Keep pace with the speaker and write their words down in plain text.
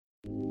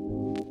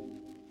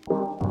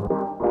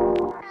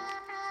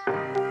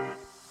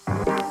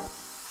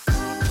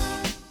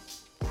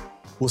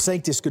Well,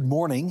 Sanctus, good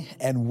morning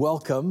and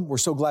welcome. We're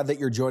so glad that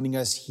you're joining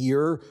us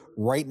here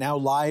right now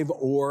live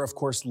or, of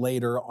course,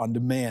 later on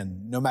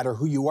demand. No matter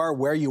who you are,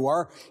 where you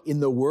are in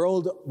the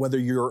world, whether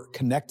you're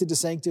connected to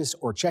Sanctus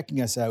or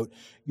checking us out,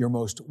 you're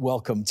most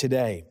welcome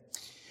today.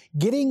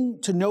 Getting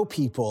to know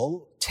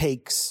people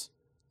takes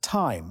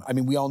time. I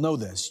mean, we all know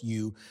this.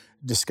 You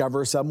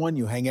discover someone,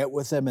 you hang out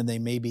with them, and they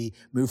maybe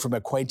move from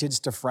acquaintance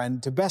to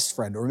friend to best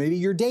friend, or maybe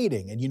you're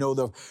dating and you know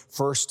the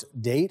first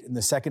date and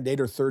the second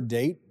date or third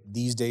date,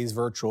 these days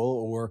virtual,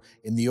 or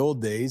in the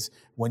old days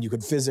when you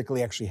could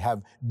physically actually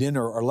have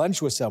dinner or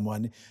lunch with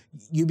someone,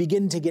 you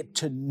begin to get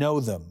to know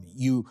them.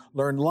 You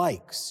learn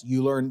likes,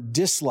 you learn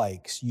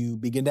dislikes, you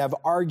begin to have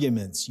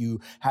arguments,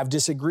 you have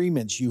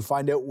disagreements, you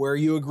find out where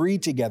you agree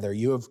together,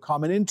 you have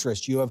common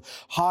interests, you have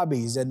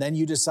hobbies, and then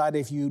you decide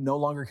if you no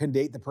longer can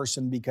date the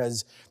person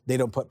because they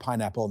don't put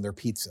pineapple on their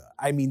pizza.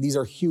 I mean, these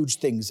are huge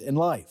things in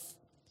life.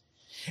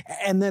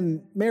 And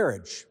then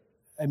marriage.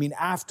 I mean,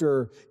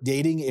 after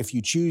dating, if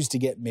you choose to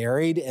get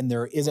married and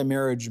there is a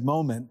marriage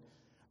moment,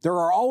 there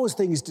are always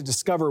things to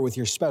discover with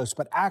your spouse.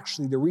 But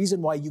actually, the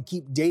reason why you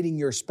keep dating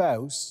your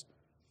spouse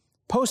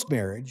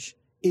post-marriage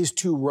is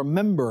to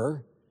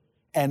remember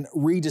and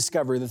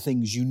rediscover the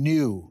things you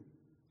knew.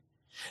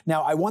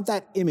 Now, I want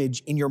that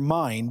image in your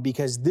mind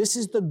because this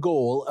is the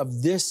goal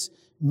of this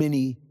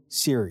mini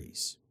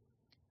series.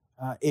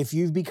 If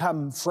you've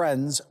become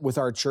friends with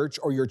our church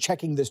or you're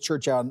checking this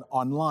church out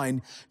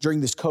online during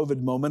this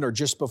COVID moment or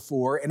just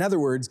before, in other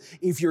words,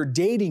 if you're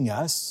dating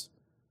us,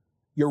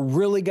 you're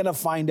really going to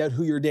find out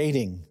who you're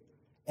dating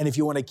and if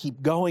you want to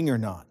keep going or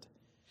not.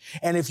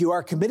 And if you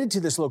are committed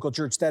to this local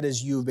church, that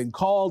is, you've been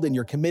called and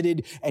you're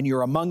committed and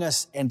you're among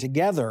us and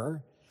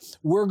together,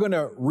 we're going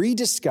to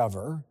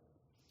rediscover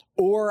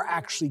or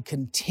actually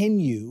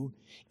continue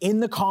in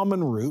the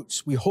common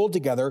roots we hold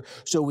together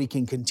so we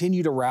can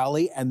continue to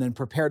rally and then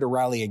prepare to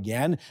rally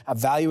again,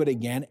 evaluate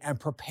again, and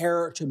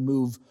prepare to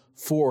move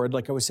forward,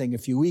 like I was saying a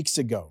few weeks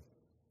ago.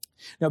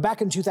 Now, back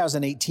in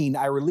 2018,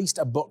 I released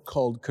a book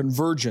called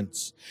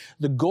Convergence.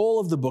 The goal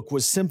of the book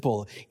was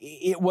simple.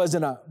 It was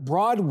in a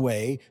broad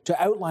way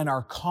to outline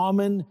our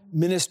common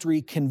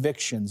ministry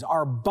convictions,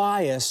 our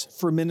bias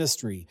for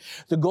ministry.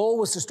 The goal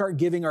was to start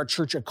giving our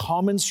church a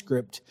common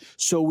script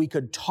so we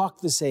could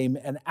talk the same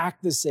and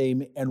act the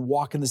same and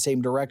walk in the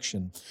same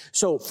direction.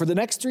 So for the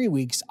next 3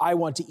 weeks, I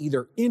want to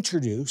either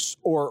introduce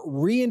or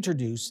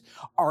reintroduce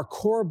our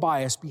core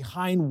bias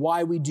behind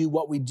why we do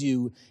what we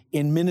do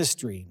in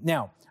ministry.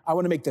 Now, I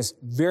want to make this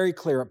very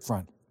clear up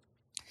front.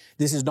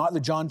 This is not the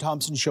John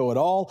Thompson Show at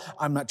all.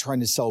 I'm not trying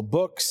to sell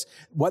books.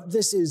 What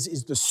this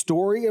is the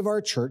story of our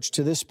church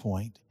to this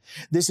point.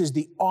 This is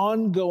the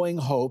ongoing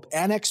hope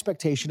and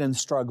expectation and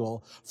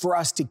struggle for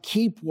us to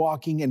keep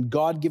walking in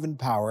God-given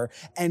power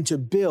and to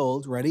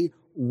build,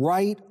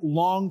 right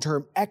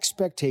long-term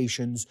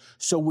expectations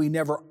so we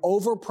never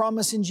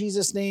overpromise in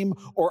Jesus' name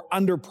or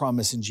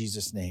underpromise in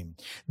Jesus' name.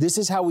 This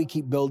is how we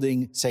keep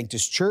building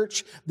Sanctus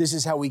Church. This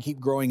is how we keep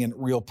growing in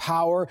real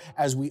power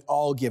as we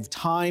all give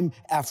time,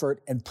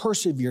 effort, and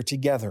persevere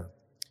together.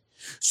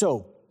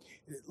 So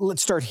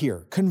let's start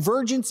here.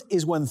 Convergence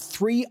is when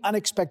three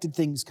unexpected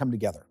things come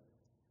together: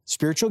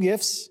 spiritual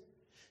gifts,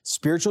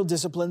 spiritual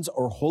disciplines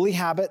or holy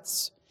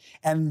habits,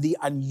 and the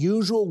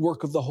unusual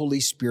work of the Holy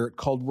Spirit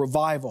called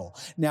revival.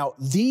 Now,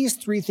 these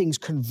three things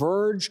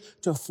converge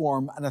to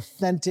form an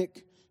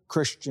authentic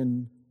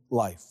Christian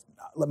life.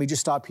 Let me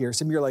just stop here.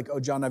 Some of you are like, oh,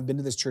 John, I've been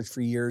to this church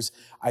for years.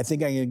 I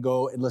think I'm going to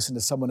go and listen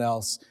to someone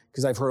else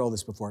because I've heard all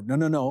this before.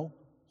 No.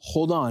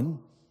 Hold on.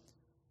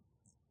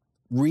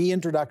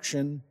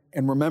 Reintroduction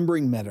and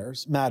remembering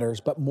matters,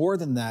 but more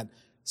than that,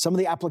 some of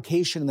the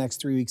application in the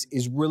next 3 weeks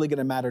is really going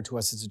to matter to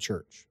us as a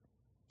church.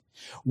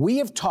 We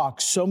have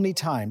talked so many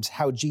times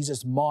how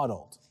Jesus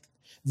modeled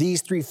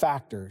these three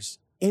factors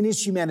in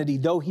his humanity,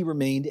 though he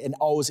remained and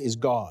always is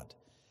God.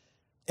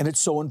 And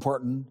it's so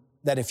important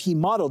that if he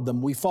modeled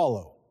them, we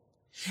follow.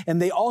 And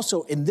they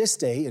also, in this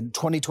day, in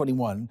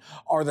 2021,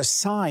 are the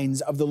signs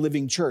of the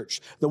living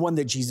church, the one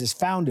that Jesus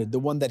founded, the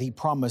one that he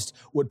promised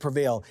would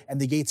prevail, and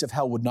the gates of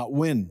hell would not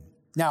win.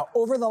 Now,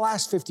 over the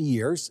last 50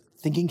 years,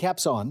 thinking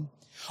caps on,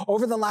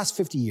 over the last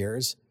 50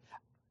 years,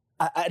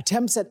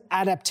 attempts at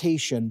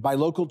adaptation by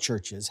local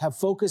churches have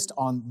focused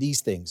on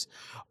these things: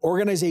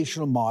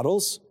 organizational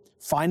models,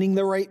 finding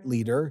the right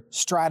leader,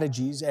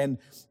 strategies, and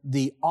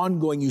the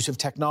ongoing use of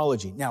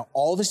technology. Now,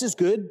 all this is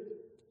good.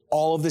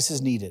 All of this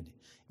is needed.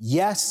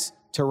 Yes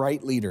to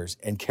right leaders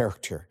and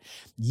character.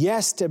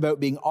 Yes to about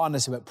being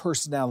honest about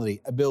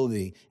personality,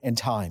 ability, and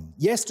time.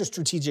 Yes to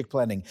strategic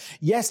planning.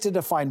 Yes to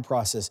defined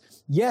process.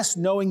 Yes,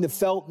 knowing the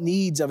felt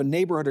needs of a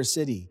neighborhood or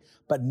city.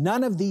 But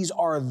none of these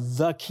are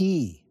the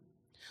key.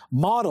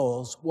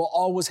 Models will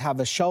always have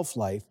a shelf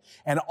life,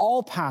 and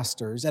all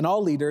pastors and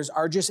all leaders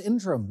are just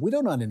interim. We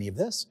don't know any of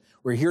this.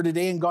 We're here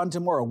today and gone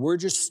tomorrow. We're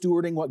just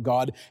stewarding what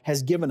God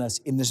has given us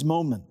in this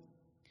moment.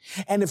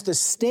 And if the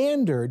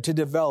standard to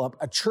develop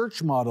a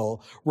church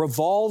model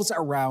revolves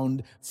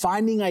around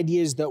finding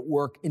ideas that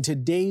work in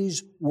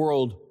today's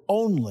world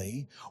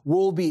only,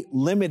 we'll be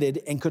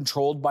limited and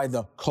controlled by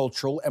the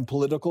cultural and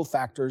political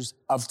factors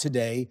of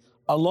today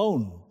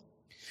alone.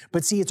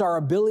 But see, it's our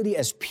ability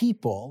as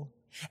people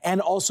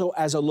and also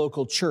as a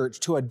local church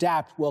to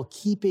adapt while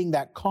keeping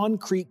that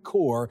concrete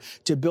core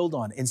to build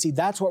on. And see,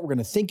 that's what we're going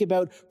to think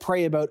about,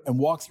 pray about, and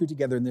walk through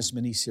together in this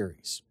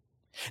mini-series.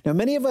 Now,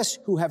 many of us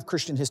who have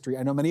Christian history,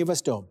 I know many of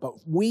us don't,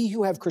 but we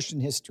who have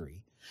Christian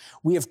history,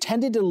 we have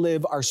tended to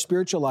live our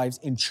spiritual lives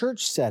in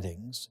church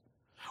settings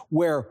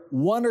where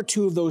one or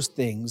two of those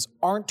things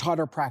aren't taught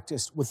or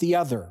practiced with the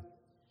other.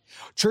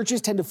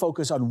 Churches tend to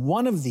focus on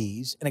one of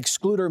these and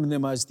exclude or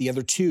minimize the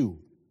other two.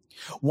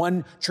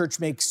 One church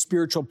makes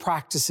spiritual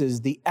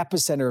practices the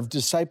epicenter of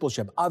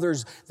discipleship.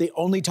 Others, they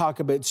only talk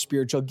about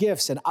spiritual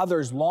gifts, and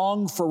others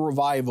long for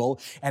revival,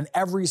 and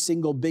every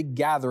single big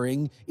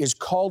gathering is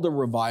called a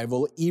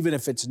revival, even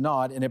if it's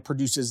not, and it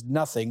produces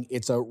nothing.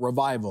 It's a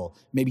revival.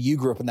 Maybe you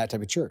grew up in that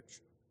type of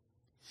church.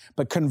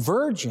 But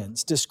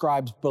convergence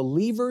describes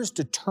believers'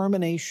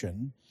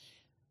 determination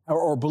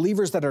or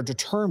believers that are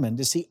determined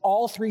to see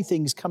all three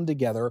things come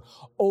together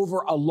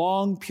over a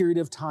long period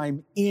of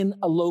time in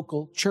a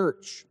local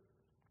church.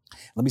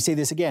 Let me say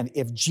this again.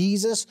 If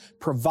Jesus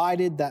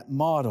provided that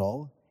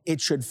model, it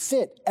should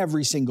fit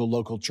every single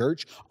local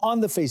church on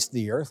the face of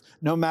the earth,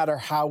 no matter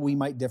how we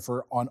might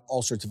differ on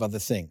all sorts of other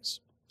things.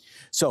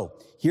 So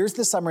here's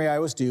the summary I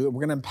always do, and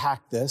we're going to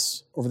unpack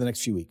this over the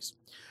next few weeks.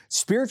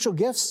 Spiritual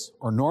gifts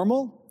are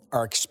normal,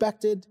 are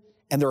expected,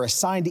 and they're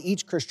assigned to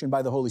each Christian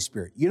by the Holy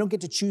Spirit. You don't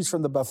get to choose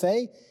from the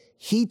buffet.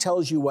 He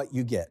tells you what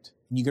you get.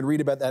 And you can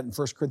read about that in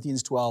 1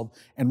 Corinthians 12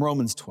 and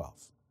Romans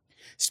 12.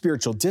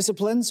 Spiritual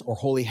disciplines or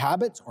holy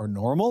habits are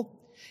normal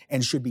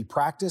and should be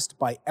practiced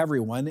by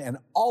everyone, and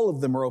all of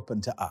them are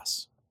open to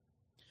us.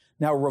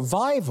 Now,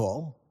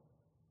 revival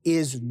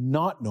is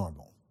not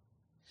normal,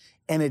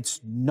 and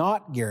it's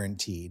not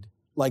guaranteed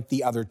like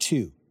the other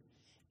two.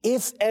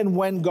 If and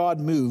when God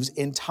moves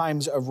in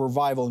times of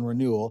revival and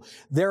renewal,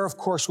 there, of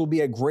course, will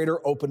be a greater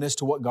openness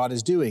to what God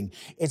is doing.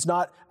 It's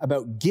not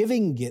about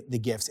giving the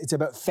gifts. It's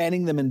about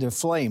fanning them into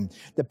flame.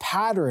 The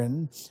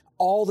pattern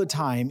all the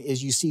time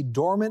is you see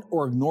dormant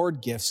or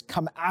ignored gifts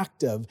come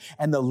active,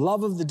 and the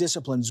love of the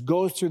disciplines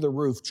goes through the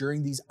roof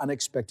during these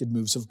unexpected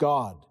moves of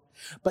God.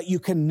 But you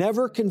can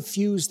never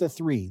confuse the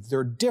three.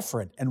 They're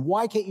different. And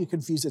why can't you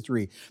confuse the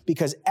three?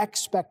 Because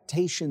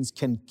expectations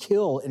can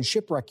kill and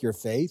shipwreck your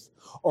faith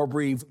or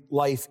breathe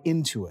life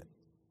into it.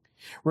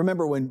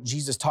 Remember when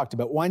Jesus talked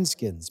about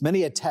wineskins,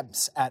 many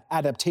attempts at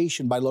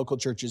adaptation by local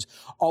churches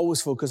always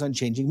focus on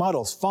changing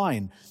models.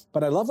 Fine.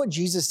 But I love what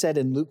Jesus said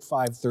in Luke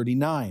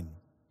 5:39.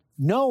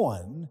 No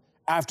one,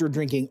 after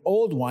drinking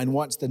old wine,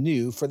 wants the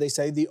new, for they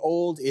say the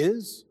old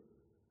is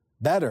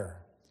better.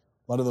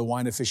 A lot of the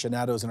wine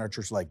aficionados in our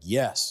church are like,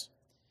 yes.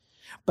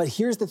 But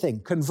here's the thing.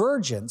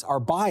 Convergence,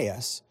 our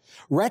bias,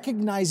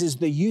 recognizes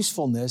the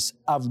usefulness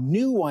of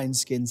new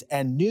wineskins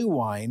and new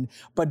wine,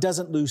 but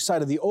doesn't lose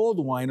sight of the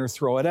old wine or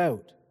throw it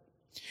out.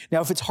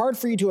 Now, if it's hard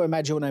for you to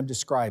imagine what I'm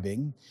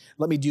describing,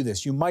 let me do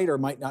this. You might or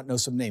might not know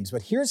some names,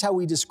 but here's how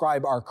we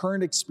describe our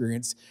current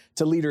experience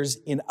to leaders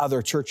in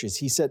other churches.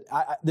 He said,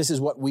 this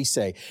is what we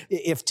say.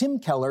 If Tim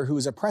Keller, who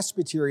is a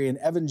Presbyterian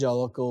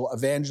evangelical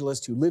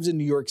evangelist who lives in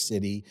New York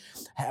City,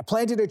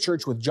 planted a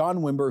church with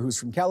John Wimber, who's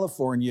from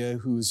California,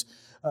 who's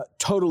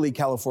totally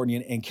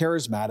Californian and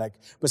charismatic,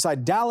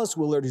 beside Dallas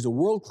Willard, who's a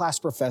world-class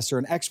professor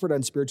and expert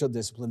on spiritual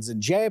disciplines,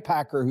 and J.I.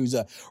 Packer, who's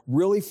a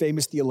really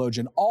famous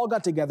theologian, all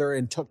got together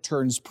and took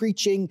turns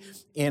preaching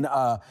in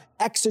a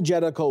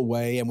exegetical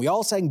way, and we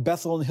all sang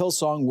Bethel and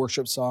Hillsong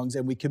worship songs,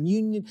 and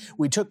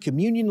we took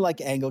communion like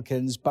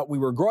Anglicans, but we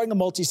were growing a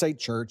multi-site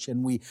church,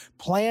 and we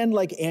planned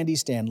like Andy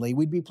Stanley.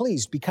 We'd be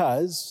pleased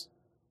because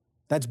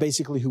that's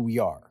basically who we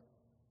are.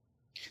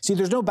 See,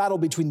 there's no battle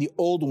between the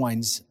old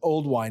wine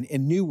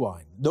and new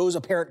wine. Those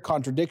apparent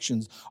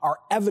contradictions are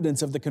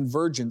evidence of the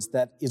convergence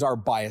that is our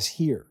bias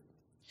here.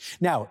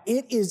 Now,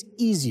 it is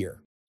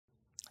easier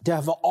to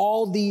have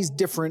all these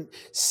different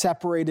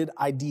separated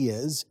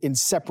ideas in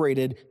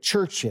separated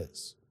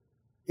churches.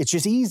 It's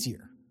just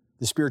easier.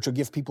 The spiritual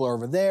gift people are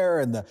over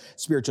there, and the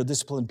spiritual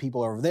discipline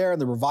people are over there,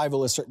 and the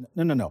revival is certain.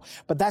 No.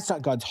 But that's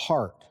not God's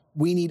heart.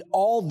 We need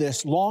all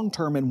this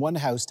long-term in one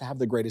house to have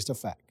the greatest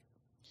effect.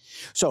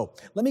 So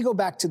let me go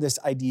back to this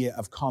idea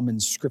of common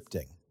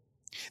scripting.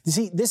 You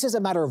see, this is a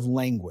matter of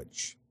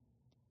language.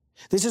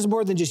 This is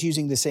more than just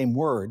using the same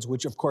words,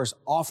 which of course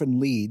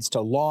often leads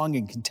to long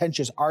and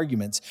contentious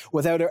arguments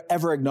without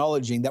ever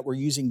acknowledging that we're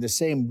using the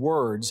same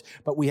words,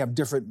 but we have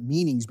different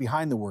meanings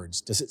behind the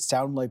words. Does it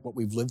sound like what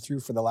we've lived through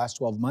for the last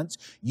 12 months?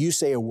 You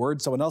say a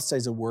word, someone else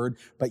says a word,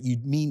 but you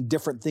mean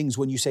different things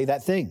when you say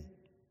that thing.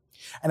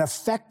 An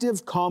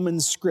effective common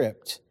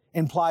script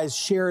implies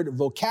shared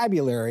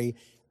vocabulary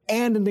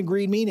and an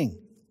agreed meaning.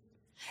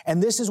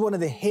 And this is one of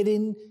the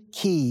hidden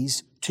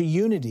keys to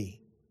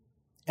unity.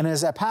 And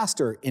as a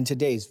pastor in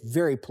today's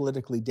very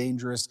politically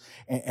dangerous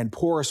and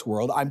porous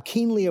world, I'm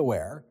keenly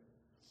aware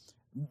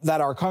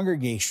that our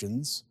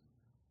congregations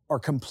are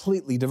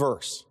completely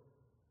diverse.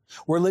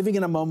 We're living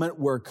in a moment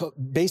where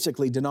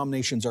basically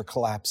denominations are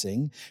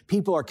collapsing.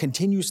 People are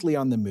continuously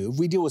on the move.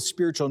 We deal with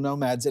spiritual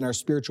nomads in our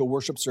spiritual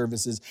worship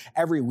services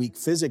every week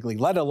physically,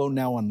 let alone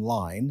now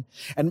online.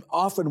 And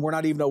often we're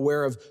not even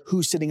aware of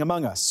who's sitting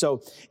among us.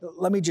 So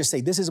let me just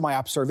say, this is my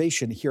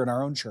observation here in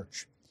our own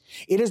church.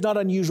 It is not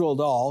unusual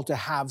at all to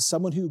have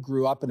someone who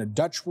grew up in a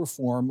Dutch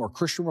Reform or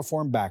Christian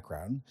Reform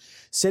background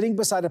sitting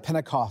beside a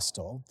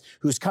Pentecostal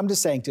who's come to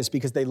Sanctus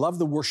because they love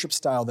the worship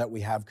style that we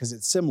have because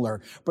it's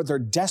similar, but they're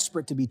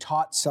desperate to be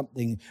taught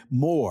something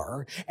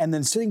more. And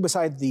then sitting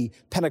beside the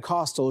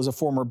Pentecostal is a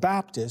former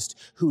Baptist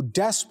who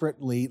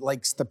desperately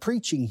likes the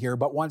preaching here,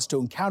 but wants to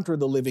encounter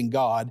the living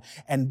God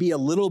and be a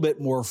little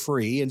bit more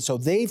free. And so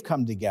they've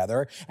come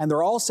together and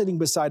they're all sitting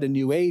beside a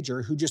New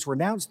Ager who just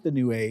renounced the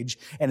New Age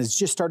and is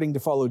just starting to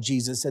follow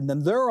Jesus. And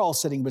then they're all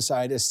sitting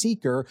beside a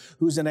seeker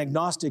who's an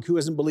agnostic who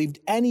hasn't believed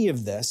any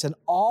of this. And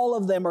all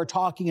of them are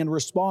talking and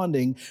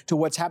responding to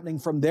what's happening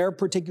from their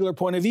particular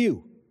point of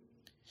view.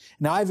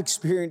 Now, I've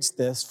experienced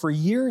this for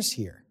years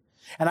here.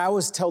 And I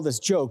always tell this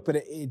joke, but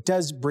it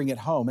does bring it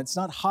home. It's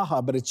not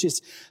haha, but it's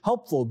just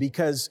helpful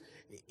because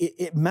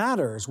it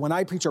matters. When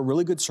I preach a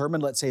really good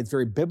sermon, let's say it's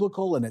very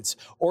biblical and it's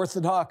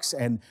orthodox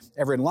and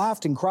everyone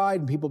laughed and cried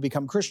and people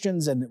become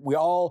Christians and we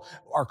all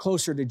are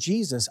closer to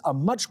Jesus, a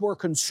much more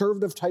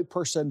conservative type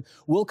person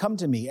will come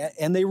to me,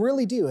 and they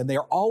really do. And they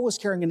are always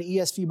carrying an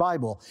ESV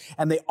Bible.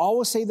 And they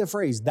always say the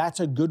phrase, "That's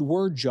a good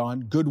word,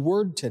 John, good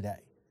word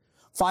today."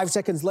 5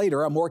 seconds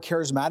later, a more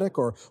charismatic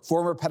or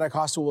former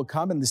Pentecostal will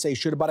come and they say,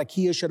 should have bought a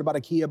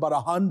Kia, bought a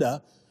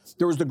Honda.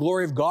 There was the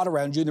glory of God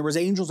around you, and there was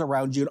angels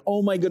around you, and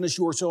oh my goodness,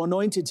 you are so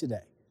anointed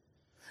today.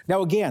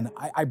 Now again,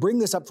 I bring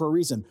this up for a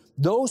reason.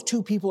 Those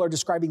two people are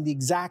describing the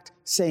exact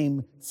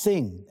same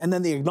thing. And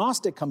then the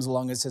agnostic comes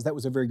along and says, that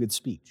was a very good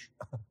speech.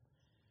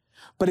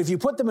 But if you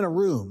put them in a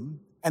room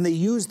and they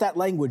use that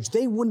language,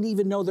 they wouldn't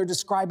even know they're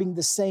describing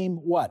the same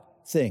what?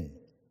 Thing.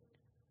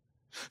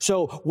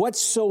 So what's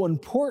so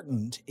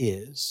important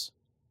is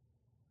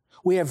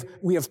we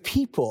have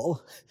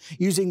people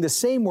using the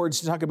same words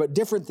to talk about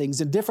different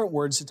things and different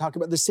words to talk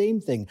about the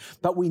same thing,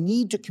 but we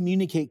need to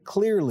communicate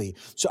clearly.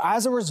 So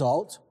as a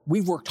result,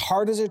 we've worked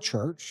hard as a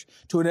church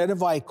to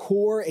identify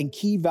core and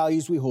key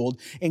values we hold,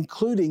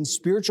 including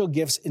spiritual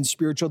gifts and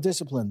spiritual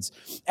disciplines.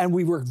 And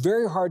we work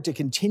very hard to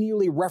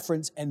continually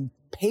reference and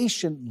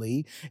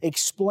patiently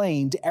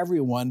explain to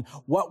everyone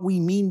what we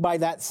mean by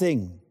that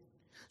thing.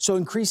 So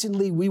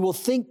increasingly, we will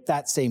think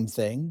that same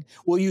thing,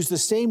 we'll use the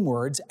same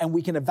words, and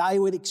we can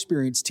evaluate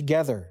experience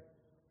together.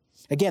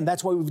 Again,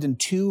 that's why we've done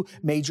 2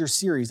 major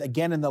series,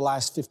 again in the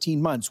last 15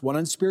 months, one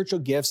on spiritual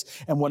gifts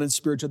and one on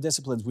spiritual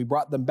disciplines. We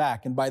brought them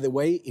back. And by the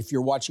way, if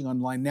you're watching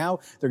online now,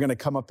 they're going to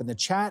come up in the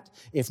chat.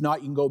 If not,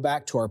 you can go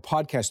back to our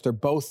podcast. They're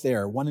both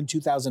there, one in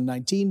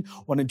 2019,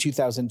 one in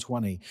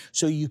 2020.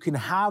 So you can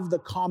have the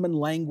common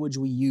language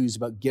we use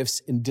about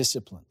gifts and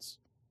disciplines.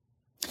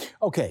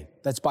 Okay,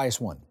 that's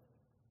bias 1.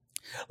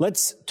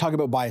 Let's talk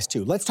about bias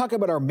 2. Let's talk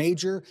about our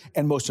major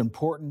and most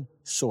important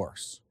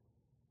source,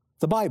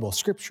 the Bible,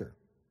 Scripture.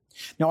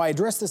 Now, I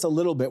addressed this a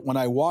little bit when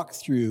I walked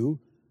through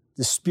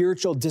the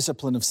spiritual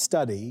discipline of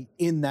study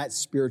in that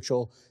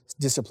spiritual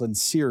discipline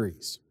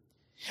series.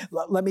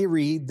 Let me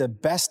read the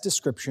best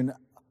description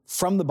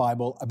from the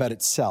Bible about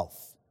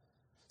itself.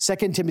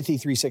 2 Timothy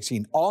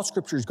 3:16, all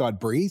Scripture is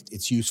God-breathed.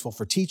 It's useful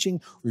for teaching,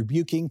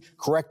 rebuking,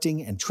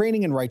 correcting, and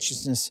training in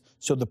righteousness,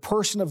 so the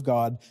person of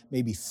God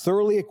may be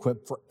thoroughly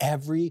equipped for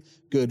every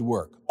good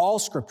work. All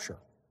Scripture.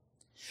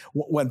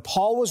 When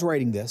Paul was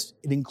writing this,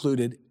 it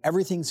included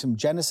everything from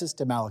Genesis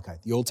to Malachi,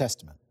 the Old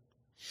Testament.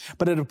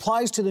 But it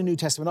applies to the New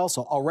Testament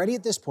also. Already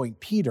at this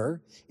point,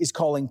 Peter is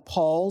calling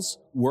Paul's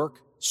work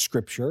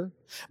Scripture.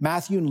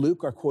 Matthew and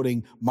Luke are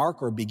quoting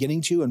Mark or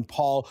beginning to, and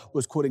Paul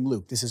was quoting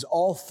Luke. This is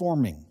all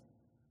forming.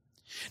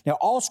 Now,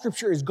 all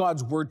Scripture is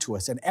God's word to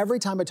us. And every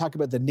time I talk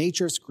about the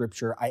nature of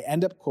Scripture, I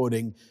end up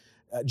quoting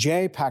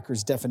J.I.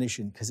 Packer's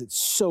definition because it's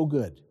so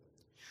good.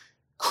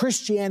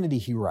 Christianity,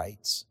 he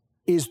writes,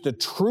 is the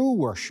true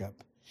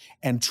worship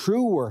and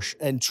true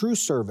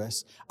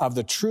service of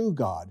the true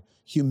God,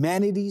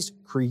 humanity's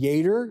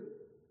creator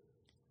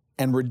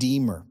and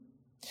redeemer.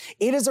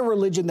 It is a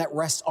religion that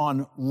rests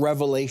on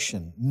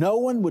revelation. No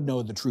one would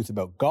know the truth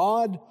about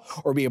God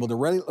or be able to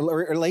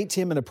relate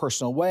to him in a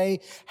personal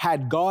way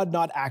had God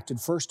not acted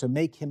first to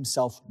make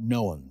himself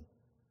known.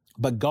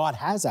 But God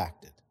has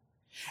acted.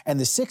 And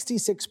the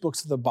 66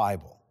 books of the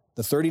Bible,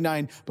 the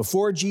 39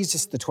 before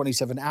Jesus, the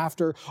 27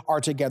 after,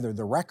 are together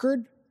the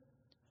record,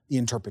 the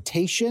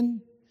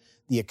interpretation,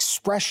 the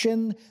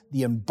expression,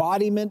 the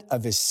embodiment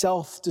of his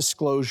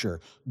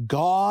self-disclosure.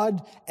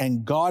 God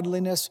and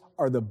godliness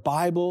are the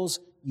Bible's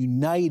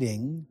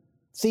uniting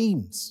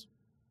themes.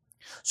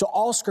 So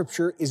all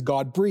Scripture is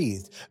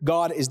God-breathed.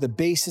 God is the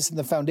basis and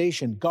the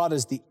foundation. God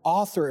is the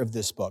author of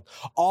this book.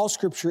 All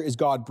Scripture is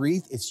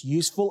God-breathed. It's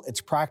useful, it's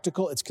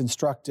practical, it's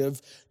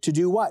constructive. To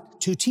do what?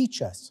 To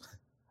teach us.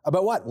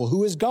 About what? Well,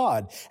 who is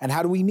God? And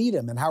how do we meet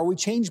him? And how are we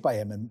changed by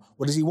him? And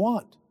what does he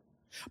want?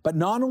 But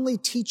not only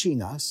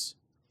teaching us,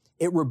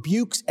 It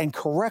rebukes and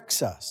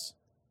corrects us.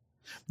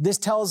 This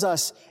tells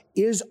us,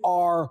 is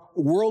our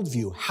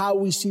worldview, how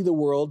we see the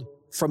world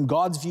from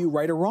God's view,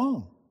 right or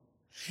wrong?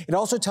 It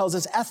also tells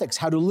us ethics,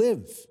 how to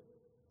live,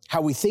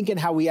 how we think and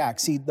how we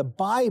act. See, the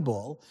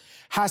Bible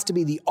has to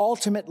be the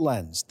ultimate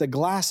lens, the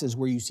glasses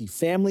where you see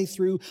family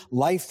through,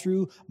 life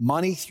through,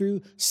 money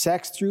through,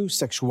 sex through,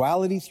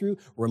 sexuality through,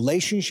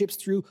 relationships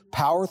through,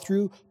 power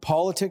through,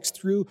 politics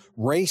through,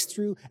 race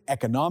through,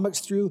 economics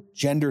through,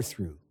 gender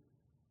through.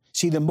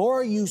 See, the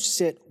more you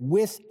sit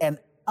with and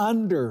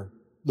under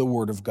the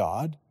Word of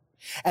God,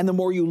 and the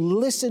more you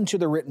listen to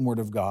the written Word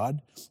of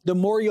God, the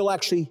more you'll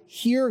actually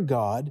hear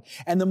God,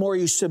 and the more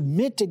you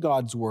submit to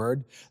God's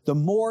Word, the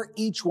more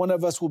each one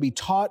of us will be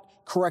taught,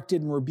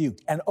 corrected, and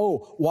rebuked. And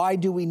why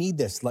do we need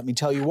this? Let me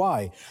tell you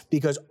why.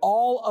 Because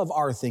all of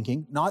our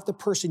thinking, not the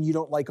person you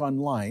don't like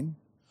online,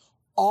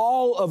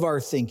 all of our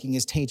thinking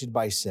is tainted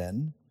by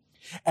sin.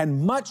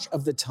 And much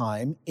of the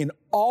time, in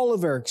all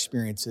of our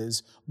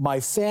experiences, my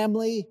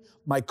family,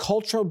 my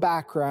cultural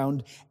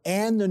background,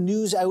 and the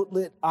news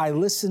outlet I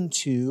listen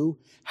to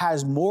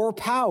has more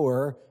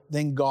power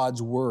than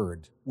God's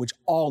Word, which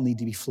all need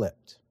to be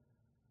flipped.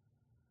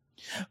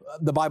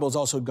 The Bible is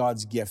also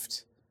God's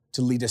gift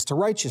to lead us to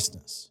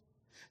righteousness.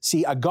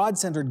 See, a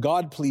God-centered,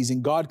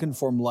 God-pleasing,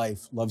 God-conformed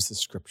life loves the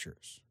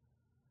Scriptures.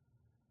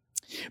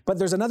 But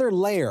there's another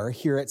layer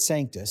here at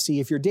Sanctus. See,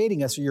 if you're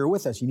dating us or you're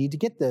with us, you need to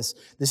get this.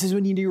 This is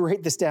when you need to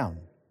write this down.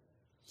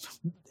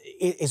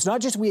 It's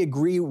not just we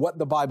agree what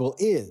the Bible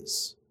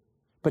is,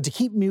 but to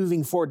keep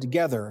moving forward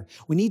together,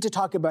 we need to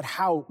talk about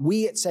how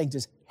we at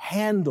Sanctus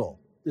handle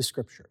the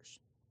Scriptures.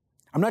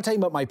 I'm not talking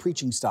about my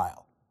preaching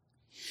style.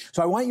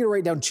 So I want you to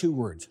write down two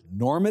words,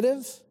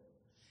 normative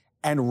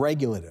and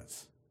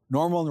regulative.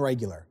 Normal and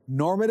regular.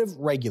 Normative,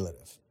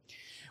 regulative.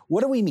 What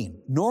do we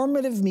mean?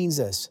 Normative means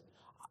this.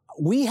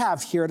 We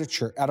have here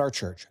at our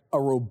church a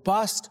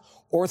robust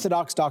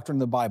orthodox doctrine of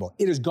the Bible.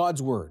 It is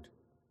God's Word.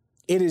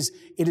 It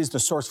is the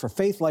source for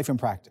faith, life, and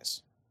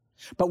practice.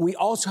 But we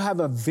also have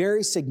a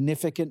very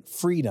significant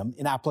freedom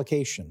in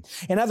application.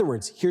 In other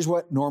words, here's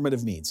what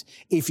normative means.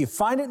 If you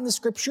find it in the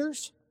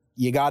Scriptures,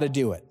 you got to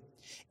do it.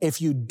 If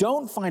you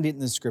don't find it in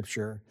the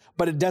Scripture,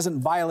 but it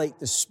doesn't violate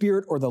the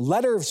spirit or the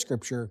letter of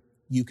Scripture,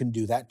 you can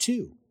do that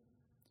too.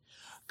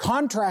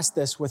 Contrast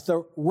this with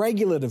the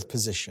regulative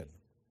position.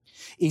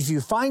 If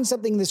you find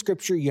something in the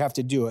Scripture, you have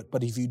to do it.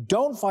 But if you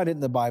don't find it in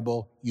the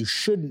Bible, you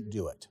shouldn't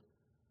do it.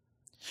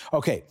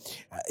 Okay,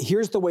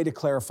 here's the way to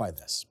clarify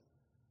this.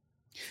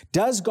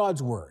 Does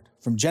God's Word,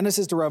 from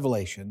Genesis to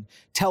Revelation,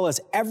 tell us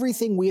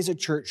everything we as a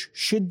church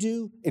should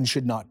do and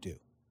should not do?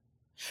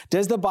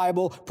 Does the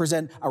Bible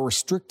present a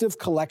restrictive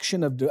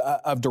collection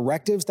of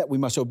directives that we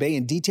must obey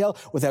in detail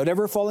without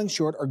ever falling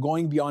short or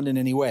going beyond in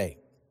any way?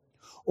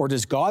 Or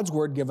does God's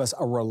Word give us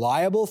a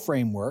reliable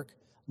framework,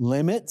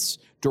 limits,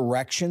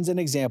 directions, and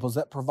examples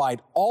that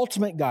provide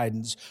ultimate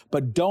guidance,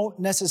 but don't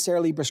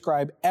necessarily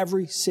prescribe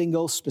every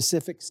single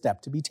specific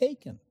step to be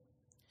taken?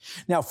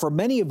 Now, for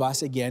many of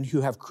us, again,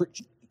 who have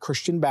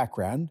Christian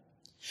background,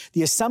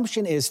 the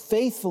assumption is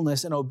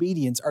faithfulness and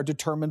obedience are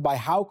determined by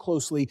how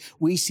closely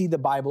we see the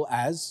Bible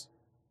as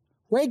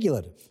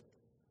regulative.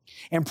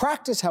 In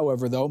practice,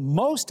 however, though,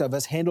 most of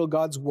us handle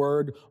God's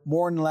Word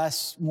more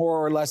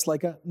or less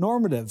like a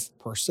normative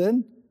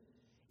person,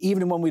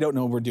 even when we don't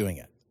know we're doing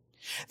it.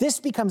 This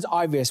becomes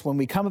obvious when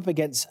we come up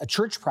against a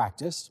church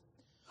practice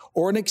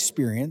or an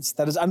experience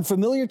that is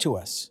unfamiliar to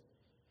us.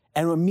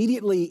 And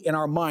immediately in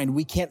our mind,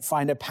 we can't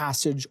find a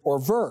passage or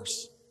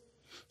verse.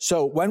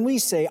 So when we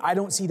say, I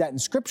don't see that in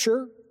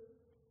Scripture,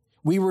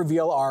 we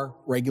reveal our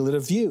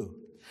regulative view.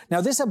 Now,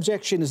 this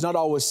objection is not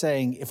always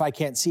saying, if I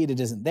can't see it, it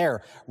isn't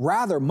there.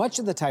 Rather, much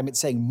of the time it's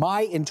saying,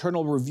 my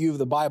internal review of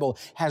the Bible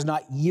has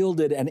not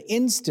yielded an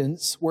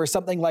instance where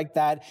something like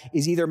that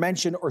is either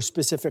mentioned or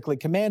specifically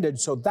commanded,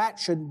 so that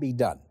shouldn't be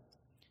done.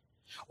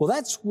 Well,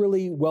 that's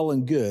really well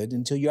and good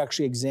until you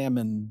actually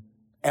examine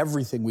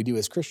everything we do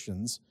as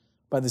Christians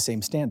by the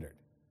same standard.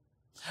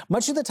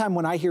 Much of the time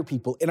when I hear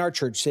people in our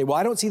church say, well,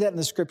 I don't see that in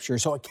the Scripture,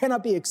 so it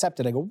cannot be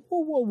accepted, I go,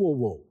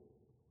 whoa.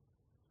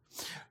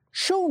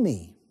 Show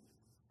me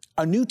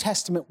a New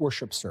Testament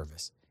worship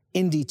service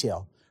in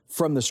detail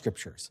from the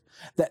Scriptures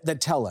that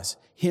tell us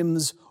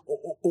hymns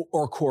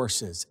or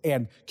courses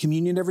and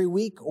communion every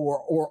week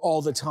or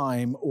all the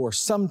time or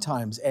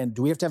sometimes. And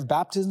do we have to have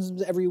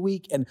baptisms every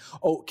week? And,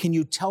 can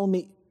you tell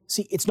me?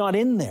 See, it's not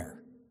in there.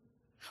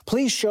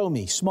 Please show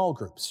me small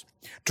groups,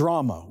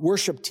 drama,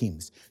 worship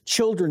teams,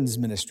 children's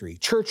ministry,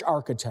 church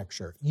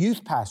architecture,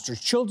 youth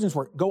pastors, children's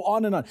work, go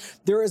on and on.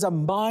 There is a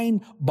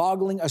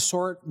mind-boggling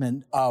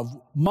assortment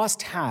of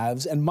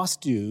must-haves and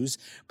must-dos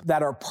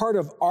that are part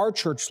of our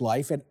church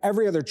life and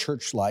every other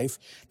church life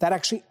that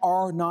actually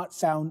are not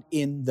found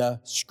in the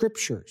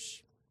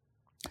Scriptures.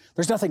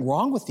 There's nothing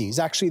wrong with these.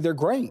 Actually, they're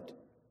great.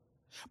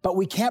 But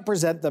we can't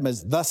present them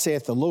as, thus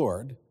saith the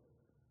Lord.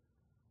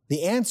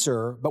 The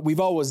answer, but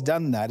we've always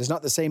done that, is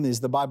not the same as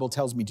the Bible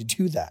tells me to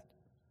do that.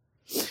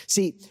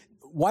 See,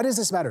 why does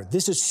this matter?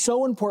 This is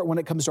so important when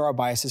it comes to our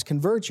biases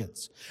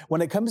convergence.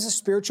 When it comes to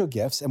spiritual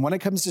gifts and when it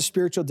comes to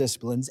spiritual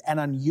disciplines and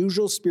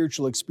unusual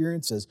spiritual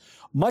experiences,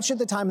 much of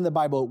the time in the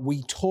Bible,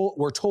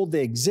 we're told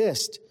they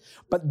exist,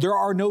 but there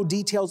are no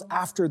details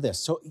after this.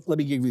 So let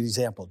me give you an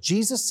example.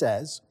 Jesus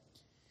says,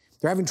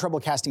 they're having trouble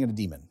casting out a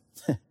demon.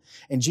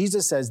 And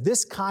Jesus says,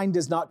 this kind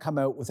does not come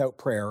out without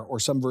prayer, or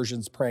some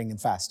versions praying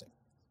and fasting.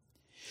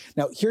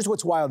 Now, here's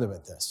what's wild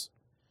about this.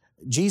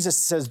 Jesus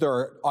says there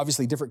are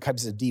obviously different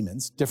types of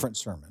demons, different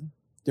sermon,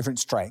 different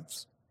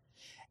strengths.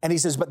 And he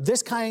says, but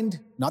this kind,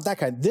 not that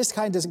kind, this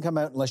kind doesn't come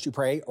out unless you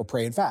pray or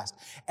pray and fast.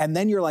 And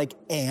then you're like,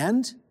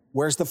 and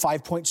where's the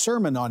 5-point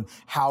sermon on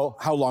how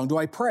long do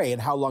I pray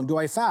and how long do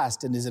I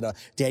fast? And is it a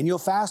Daniel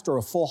fast or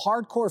a full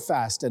hardcore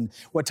fast? And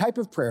what type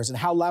of prayers? And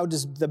how loud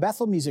does the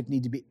Bethel music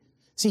need to be?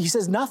 See, he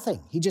says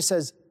nothing. He just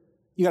says,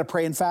 you got to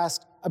pray and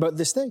fast about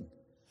this thing.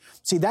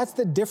 See, that's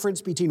the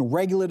difference between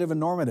regulative and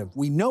normative.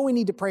 We know we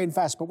need to pray and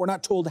fast, but we're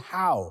not told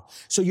how.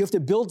 So you have to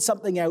build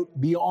something out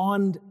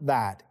beyond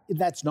that.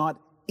 That's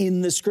not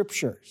in the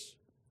scriptures.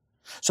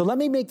 So let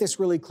me make this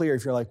really clear.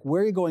 If you're like,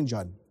 where are you going,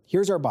 John?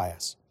 Here's our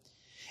bias.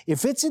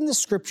 If it's in the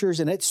scriptures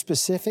and it's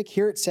specific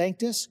here at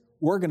Sanctus,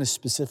 we're going to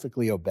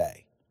specifically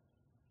obey.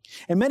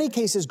 In many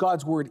cases,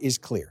 God's word is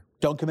clear.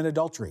 Don't commit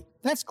adultery.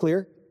 That's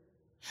clear.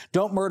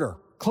 Don't murder.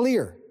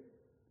 Clear.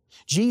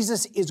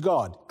 Jesus is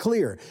God.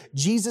 Clear.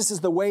 Jesus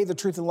is the way, the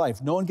truth, and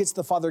life. No one gets to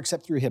the Father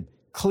except through him.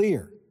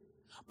 Clear.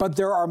 But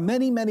there are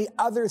many, many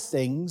other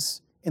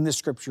things in the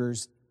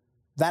scriptures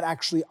that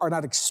actually are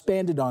not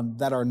expanded on,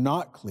 that are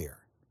not clear.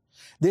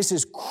 This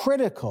is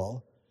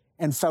critical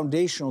and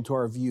foundational to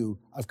our view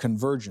of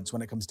convergence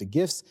when it comes to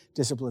gifts,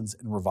 disciplines,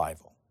 and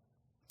revival.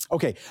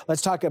 Okay,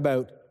 let's talk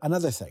about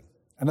another thing,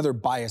 another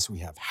bias we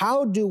have.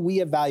 How do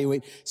we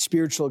evaluate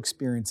spiritual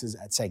experiences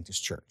at Sanctus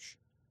Church?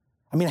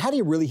 I mean, how do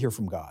you really hear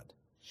from God?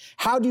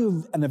 How do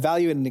you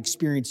evaluate an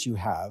experience you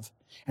have?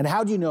 And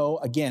how do you know,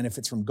 again, if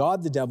it's from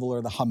God, the devil,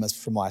 or the hummus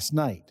from last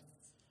night?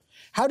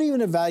 How do you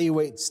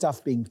evaluate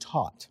stuff being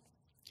taught?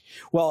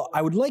 Well,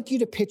 I would like you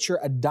to picture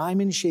a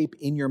diamond shape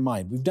in your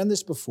mind. We've done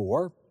this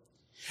before.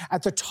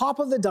 At the top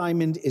of the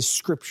diamond is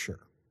scripture.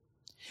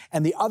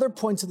 And the other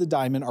points of the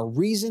diamond are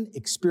reason,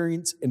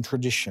 experience, and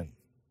tradition.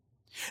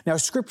 Now,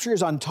 scripture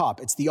is on top.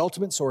 It's the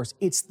ultimate source.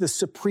 It's the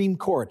Supreme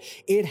Court.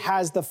 It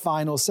has the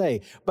final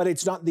say, but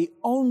it's not the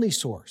only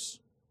source.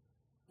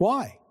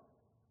 Why?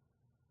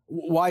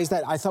 Why is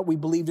that? I thought we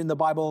believed in the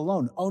Bible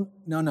alone. Oh,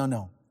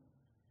 no.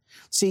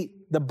 See,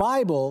 the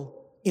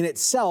Bible in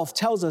itself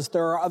tells us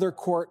there are other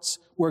courts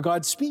where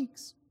God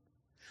speaks.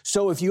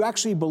 So if you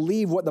actually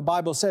believe what the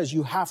Bible says,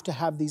 you have to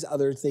have these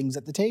other things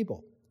at the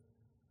table.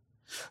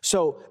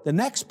 So the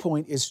next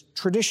point is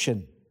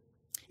tradition.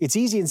 It's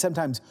easy and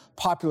sometimes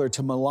popular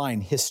to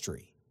malign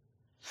history.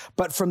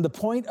 But from the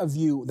point of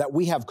view that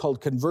we have called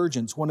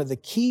convergence, one of the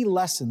key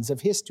lessons of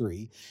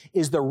history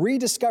is the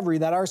rediscovery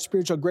that our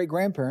spiritual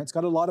great-grandparents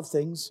got a lot of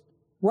things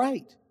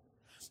right.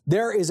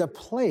 There is a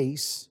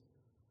place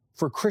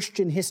for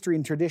Christian history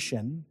and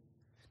tradition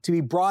to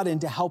be brought in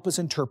to help us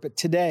interpret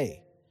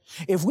today.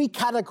 If we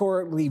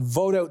categorically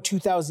vote out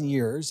 2,000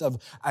 years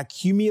of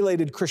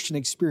accumulated Christian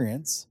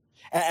experience,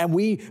 and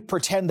we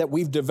pretend that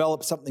we've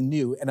developed something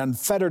new and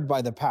unfettered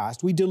by the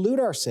past, we delude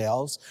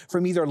ourselves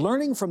from either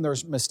learning from their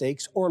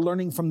mistakes or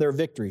learning from their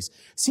victories.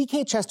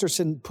 C.K.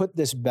 Chesterton put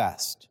this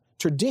best.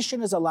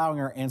 Tradition is allowing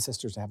our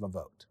ancestors to have a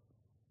vote.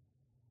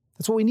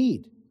 That's what we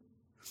need.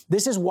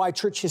 This is why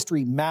church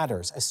history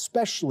matters,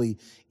 especially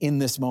in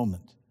this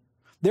moment.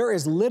 There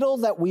is little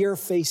that we are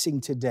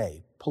facing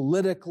today,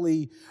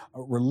 politically,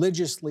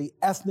 religiously,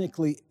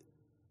 ethnically,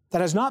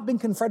 that has not been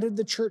confronted in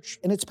the church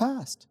in its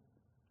past.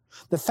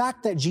 The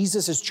fact that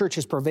Jesus' church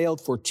has prevailed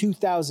for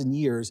 2,000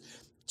 years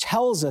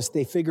tells us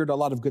they figured a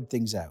lot of good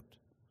things out.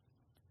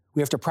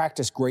 We have to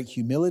practice great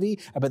humility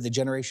about the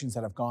generations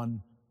that have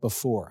gone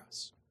before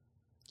us.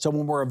 So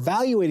when we're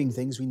evaluating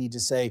things, we need to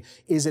say,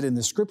 is it in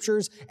the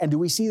scriptures? And do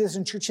we see this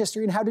in church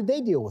history? And how did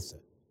they deal with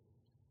it?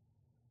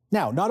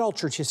 Now, not all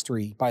church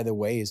history, by the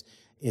way,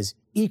 is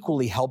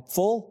equally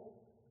helpful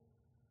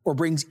or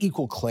brings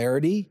equal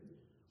clarity.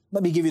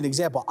 Let me give you an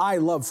example. I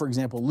love, for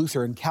example,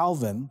 Luther and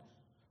Calvin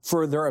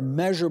for their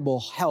immeasurable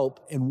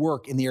help and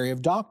work in the area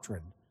of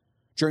doctrine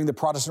during the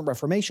Protestant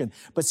Reformation.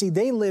 But see,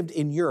 they lived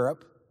in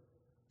Europe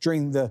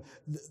during the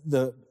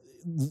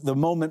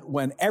moment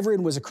when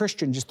everyone was a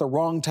Christian, just the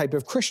wrong type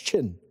of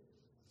Christian.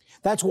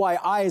 That's why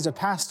I, as a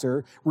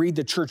pastor, read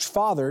the church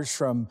fathers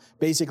from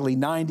basically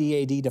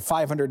 90 AD to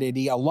 500 AD,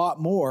 a lot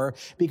more,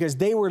 because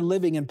they were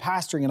living and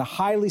pastoring in a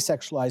highly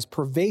sexualized,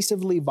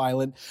 pervasively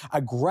violent,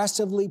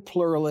 aggressively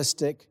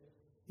pluralistic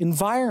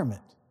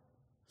environment.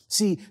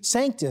 See,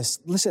 Sanctus,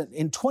 listen,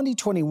 in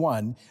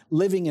 2021,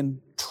 living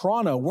in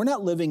Toronto, we're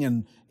not living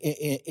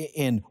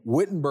in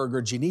Wittenberg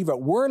or Geneva.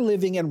 We're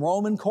living in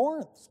Rome and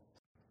Corinth.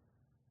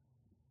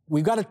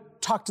 We've got to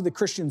talk to the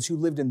Christians who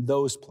lived in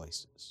those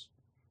places.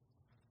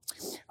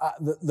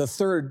 The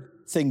third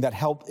thing that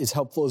is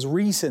helpful is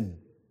reason.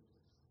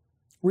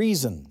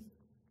 Reason.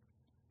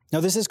 Now,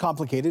 this is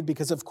complicated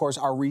because, of course,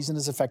 our reason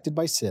is affected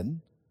by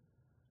sin.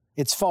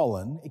 It's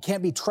fallen. It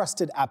can't be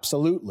trusted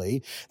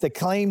absolutely. The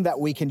claim that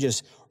we can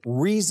just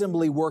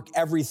reasonably work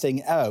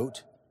everything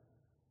out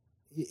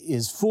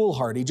is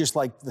foolhardy, just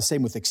like the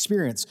same with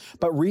experience.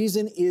 But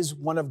reason is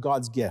one of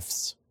God's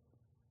gifts.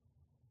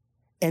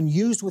 And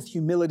used with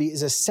humility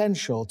is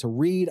essential to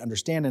read,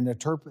 understand, and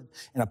interpret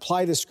and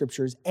apply the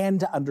scriptures and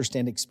to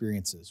understand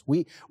experiences.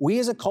 We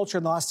as a culture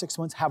in the last 6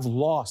 months have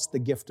lost the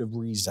gift of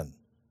reason.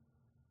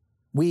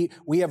 We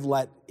have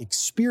let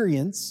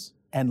experience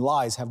and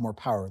lies have more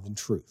power than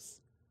truth.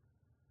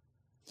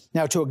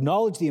 Now, to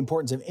acknowledge the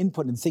importance of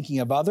input and thinking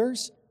of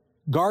others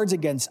guards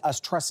against us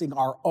trusting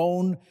our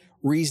own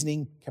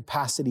reasoning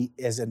capacity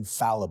as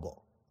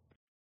infallible.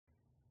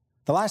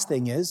 The last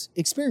thing is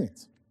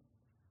experience.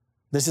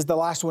 This is the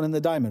last one in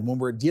the diamond. When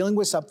we're dealing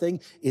with something,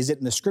 is it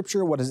in the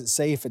scripture? What does it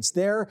say if it's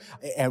there?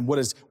 And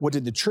what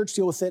did the church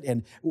deal with it?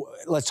 And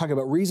let's talk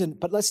about reason,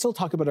 but let's still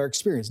talk about our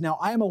experience. Now,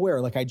 I am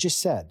aware, like I just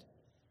said,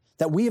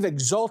 that we have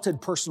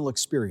exalted personal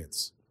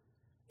experience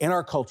in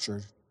our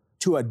culture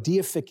to a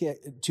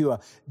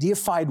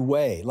deified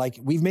way. Like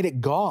we've made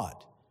it God.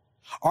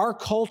 Our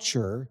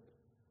culture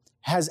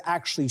has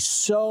actually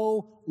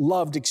so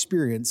loved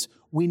experience,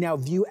 we now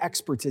view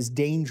experts as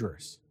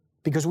dangerous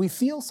because we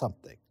feel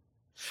something.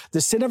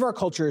 The sin of our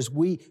culture is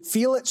we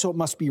feel it, so it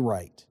must be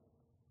right.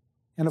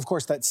 And of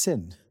course, that's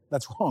sin.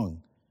 That's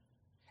wrong.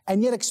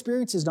 And yet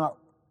experience is not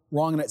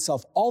wrong in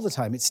itself all the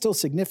time. It's still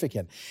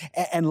significant.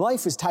 And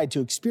life is tied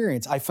to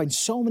experience. I find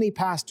so many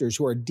pastors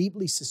who are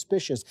deeply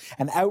suspicious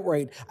and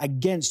outright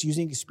against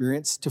using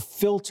experience to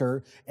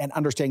filter and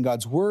understand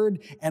God's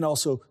word and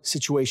also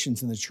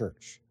situations in the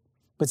church.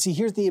 But see,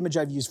 here's the image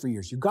I've used for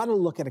years. You've got to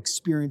look at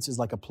experiences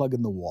like a plug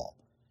in the wall.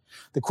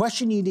 The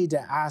question you need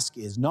to ask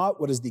is not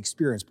what is the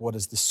experience, but what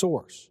is the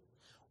source?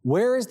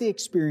 Where is the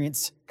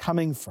experience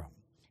coming from?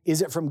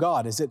 Is it from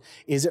God? Is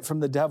it from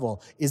the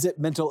devil? Is it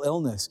mental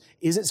illness?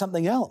 Is it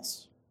something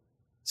else?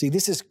 See,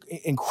 this is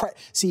incredible.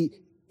 See,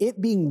 it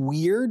being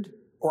weird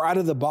or out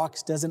of the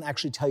box doesn't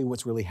actually tell you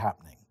what's really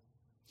happening.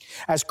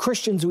 As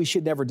Christians, we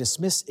should never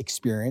dismiss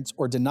experience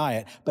or deny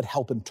it, but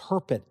help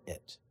interpret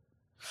it.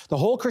 The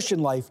whole Christian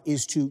life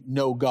is to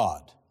know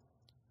God.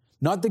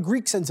 Not the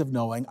Greek sense of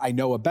knowing, I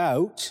know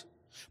about,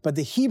 but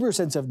the Hebrew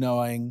sense of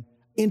knowing,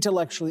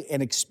 intellectually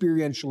and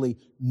experientially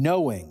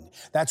knowing.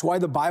 That's why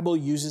the Bible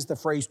uses the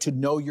phrase to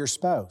know your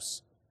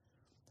spouse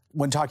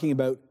when talking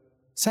about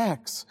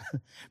sex.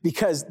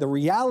 Because the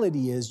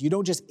reality is you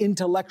don't just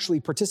intellectually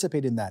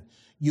participate in that.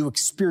 You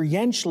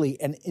experientially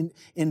and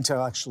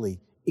intellectually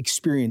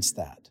experience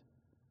that.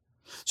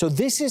 So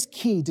this is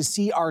key to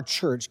see our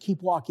church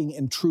keep walking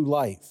in true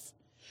life.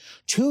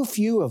 Too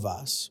few of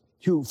us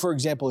who, for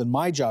example, in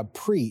my job,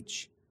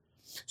 preach,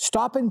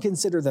 stop and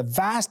consider the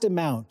vast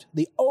amount,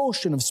 the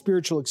ocean of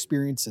spiritual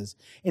experiences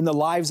in the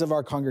lives of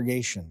our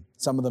congregation.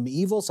 Some of them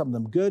evil, some of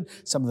them good,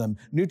 some of them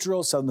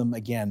neutral, some of them,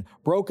 again,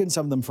 broken,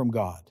 some of them from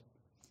God.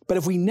 But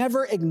if we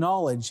never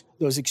acknowledge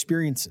those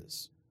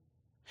experiences,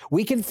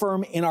 we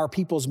confirm in our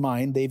people's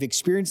mind they've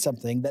experienced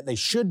something that they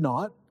should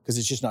not, because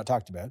it's just not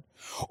talked about,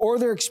 or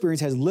their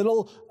experience has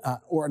little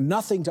or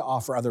nothing to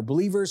offer other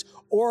believers,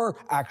 or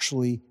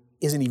actually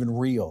isn't even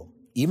real,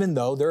 even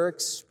though they're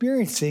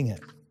experiencing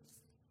it.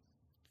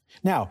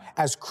 Now,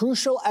 as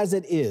crucial as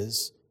it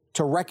is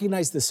to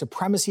recognize the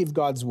supremacy of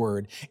God's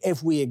word,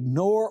 if we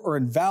ignore or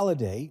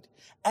invalidate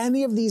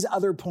any of these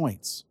other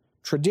points,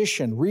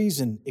 tradition,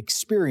 reason,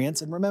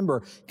 experience, and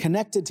remember,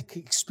 connected to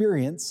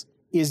experience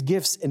is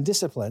gifts and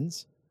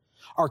disciplines,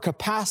 our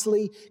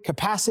capacity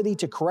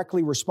to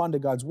correctly respond to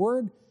God's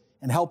word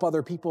and help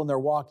other people in their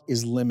walk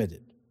is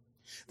limited.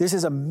 This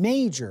is a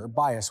major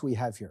bias we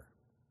have here.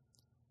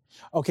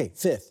 Okay,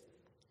 fifth,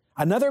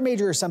 another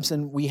major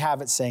assumption we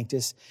have at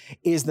Sanctus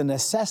is the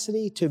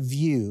necessity to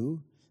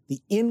view the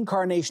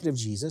incarnation of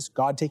Jesus,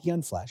 God taking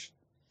on flesh,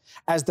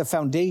 as the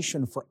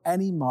foundation for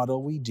any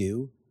model we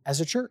do as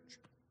a church.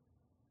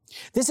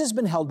 This has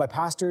been held by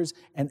pastors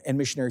and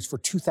missionaries for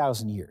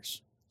 2,000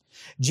 years.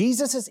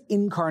 Jesus'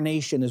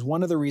 incarnation is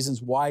one of the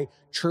reasons why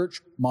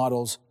church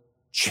models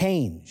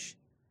change,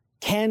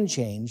 can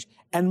change,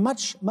 and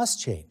much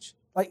must change.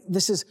 Like,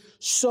 this is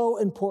so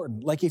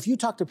important. Like, if you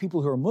talk to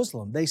people who are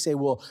Muslim, they say,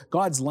 well,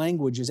 God's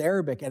language is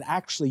Arabic, and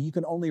actually you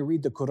can only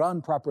read the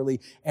Quran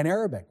properly in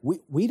Arabic.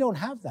 We don't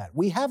have that.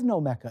 We have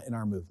no Mecca in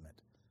our movement.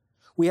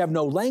 We have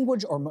no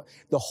language, or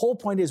the whole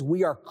point is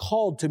we are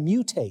called to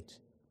mutate.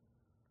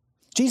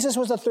 Jesus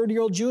was a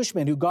 30-year-old Jewish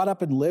man who got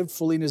up and lived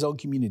fully in his own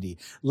community.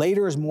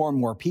 Later, as more and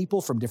more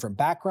people from different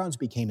backgrounds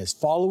became his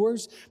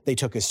followers, they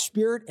took his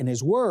spirit and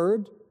his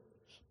word,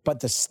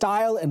 but the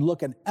style and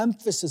look and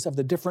emphasis of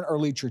the different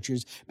early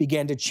churches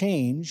began to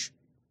change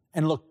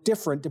and look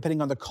different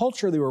depending on the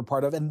culture they were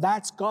part of, and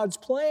that's God's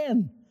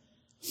plan.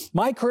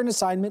 My current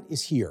assignment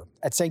is here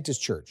at Sanctus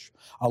Church,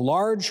 a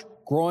large,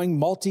 growing,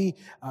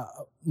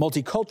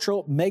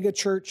 multicultural mega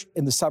church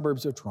in the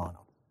suburbs of Toronto.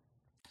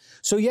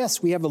 So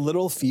yes, we have a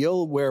little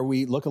feel where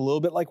we look a little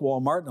bit like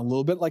Walmart and a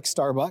little bit like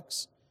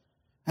Starbucks.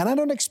 And I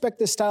don't expect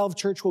this style of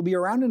church will be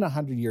around in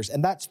 100 years,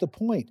 and that's the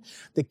point.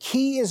 The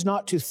key is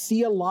not to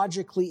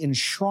theologically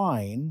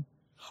enshrine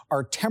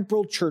our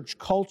temporal church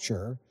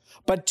culture,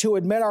 but to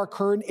admit our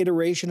current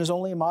iteration is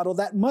only a model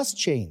that must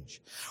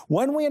change.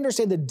 When we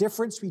understand the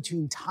difference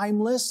between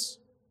timeless,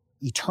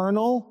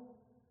 eternal,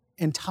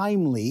 and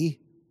timely,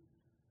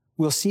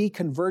 we'll see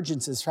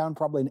convergences found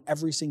probably in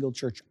every single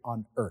church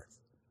on earth.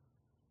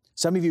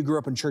 Some of you grew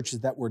up in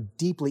churches that were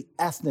deeply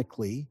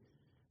ethnically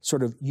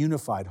sort of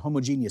unified,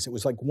 homogeneous. It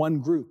was like one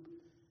group.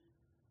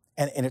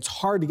 And it's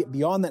hard to get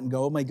beyond that and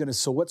go, oh my goodness,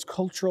 so what's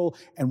cultural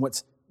and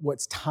what's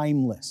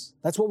timeless?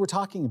 That's what we're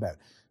talking about.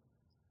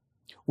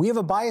 We have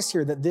a bias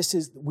here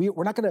that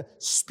we're not going to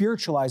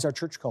spiritualize our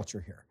church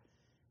culture here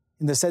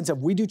in the sense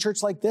of we do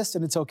church like this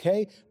and it's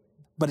okay,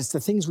 but it's the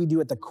things we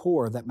do at the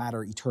core that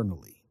matter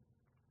eternally.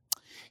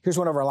 Here's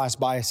one of our last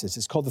biases.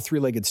 It's called the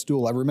three-legged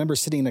stool. I remember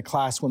sitting in a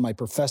class when my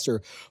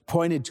professor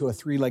pointed to a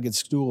three-legged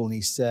stool and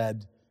he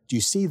said, do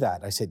you see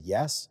that? I said,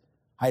 yes.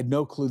 I had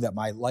no clue that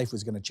my life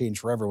was going to change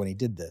forever when he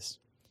did this.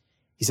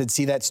 He said,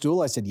 see that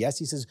stool? I said, yes.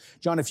 He says,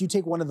 John, if you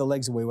take one of the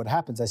legs away, what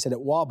happens? I said, it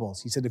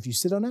wobbles. He said, if you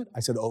sit on it? I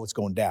said, oh, it's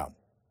going down.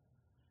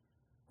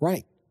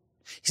 Right.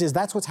 He says,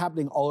 that's what's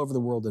happening all over the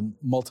world in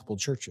multiple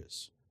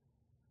churches.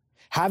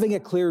 Having a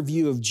clear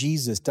view of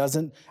Jesus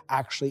doesn't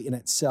actually in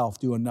itself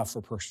do enough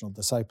for personal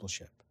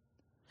discipleship.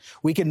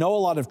 We can know a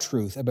lot of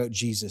truth about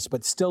Jesus,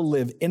 but still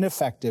live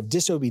ineffective,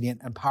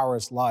 disobedient, and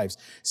powerless lives.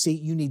 See,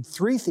 you need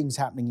three things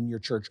happening in your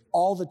church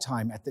all the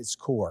time at its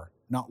core,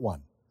 not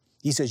one.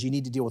 He says you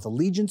need to deal with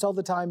allegiance all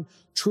the time,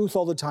 truth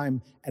all the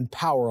time, and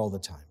power all the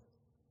time.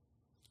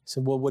 I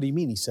said, well, what do you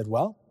mean? He said,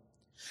 well,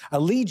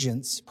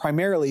 allegiance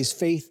primarily is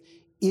faith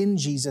in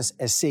Jesus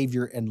as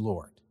Savior and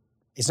Lord.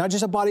 It's not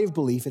just a body of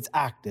belief, it's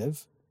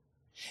active.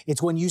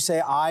 It's when you say,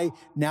 I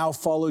now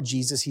follow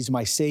Jesus, he's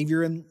my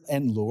Savior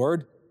and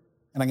Lord,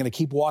 and I'm going to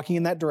keep walking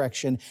in that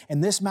direction.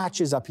 And this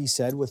matches up, he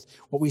said, with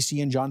what we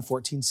see in John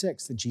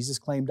 14:6, that Jesus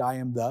claimed, I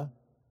am the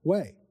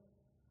way.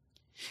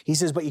 He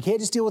says, but you can't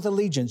just deal with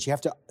allegiance, you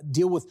have to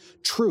deal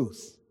with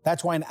truth.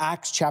 That's why in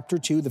Acts chapter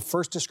 2, the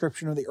first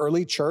description of the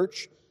early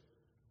church,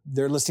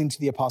 they're listening to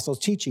the apostles'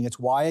 teaching. It's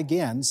why,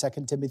 again,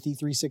 2 Timothy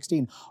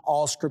 3:16,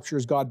 all scripture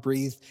is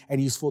God-breathed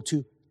and useful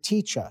to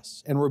teach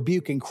us and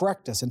rebuke and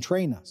correct us and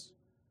train us.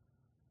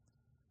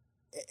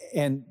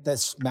 And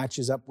this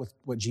matches up with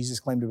what Jesus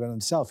claimed about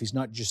himself. He's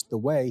not just the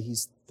way,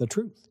 he's the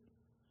truth.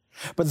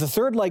 But the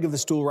third leg of the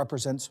stool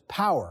represents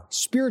power,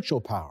 spiritual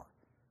power.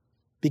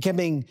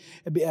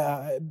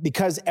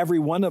 Because every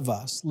one of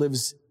us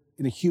lives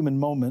in a human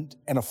moment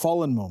and a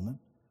fallen moment,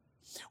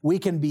 we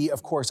can be,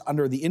 of course,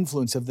 under the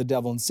influence of the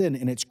devil and sin,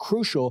 and it's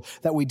crucial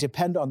that we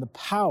depend on the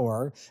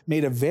power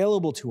made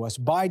available to us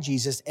by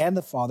Jesus and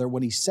the Father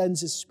when he sends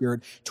his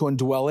Spirit to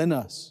indwell in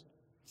us.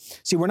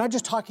 See, we're not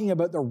just talking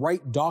about the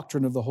right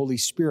doctrine of the Holy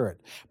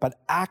Spirit, but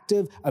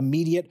active,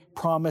 immediate,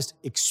 promised,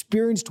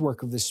 experienced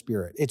work of the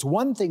Spirit. It's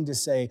one thing to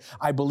say,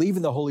 I believe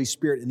in the Holy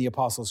Spirit in the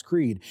Apostles'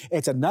 Creed.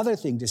 It's another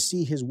thing to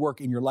see his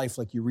work in your life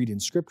like you read in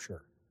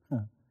Scripture.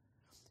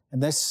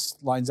 And this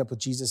lines up with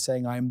Jesus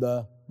saying, I am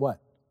the what?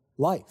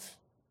 Life.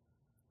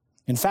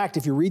 In fact,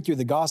 if you read through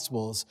the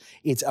Gospels,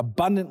 it's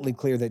abundantly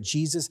clear that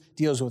Jesus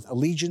deals with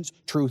allegiance,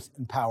 truth,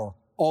 and power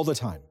all the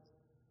time.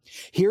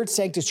 Here at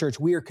Sanctus Church,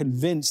 we are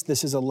convinced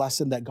this is a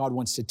lesson that God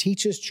wants to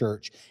teach his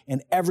church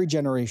in every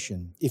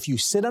generation. If you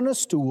sit on a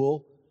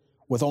stool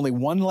with only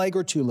one leg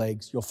or two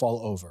legs, you'll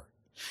fall over.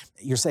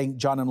 You're saying,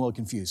 John, I'm a little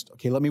confused.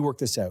 Okay, let me work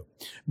this out.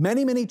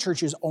 Many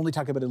churches only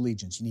talk about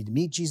allegiance. You need to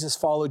meet Jesus,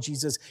 follow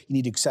Jesus. You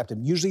need to accept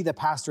him. Usually the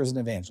pastor is an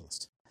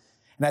evangelist.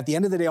 And at the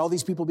end of the day, all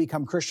these people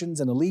become Christians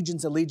and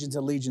allegiance.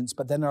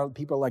 But then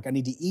people are like, I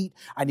need to eat,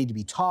 I need to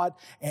be taught,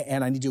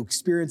 and I need to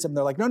experience them.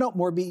 They're like, no,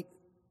 more be,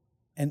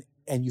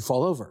 and you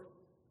fall over.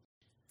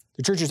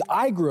 The churches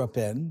I grew up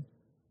in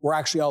were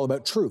actually all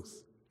about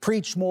truth.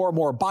 Preach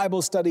more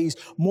Bible studies,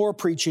 more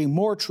preaching,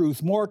 more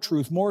truth,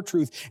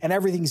 and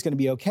everything's going to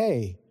be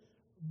okay.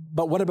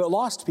 But what about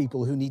lost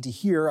people who need to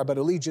hear about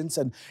allegiance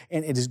and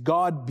is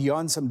God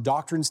beyond some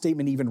doctrine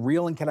statement even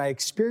real? And can I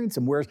experience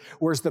him?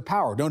 Where's the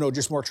power? No,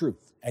 just more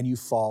truth. And you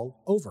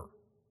fall over.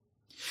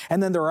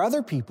 And then there are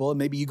other people, and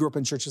maybe you grew up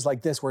in churches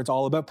like this, where it's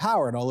all about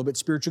power and all about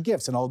spiritual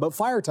gifts and all about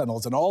fire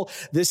tunnels and all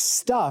this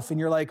stuff. And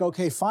you're like,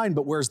 okay, fine,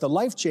 but where's the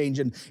life change?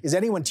 And is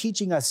anyone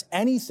teaching us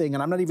anything?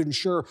 And I'm not even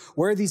sure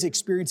where these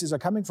experiences are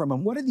coming from.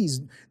 And what do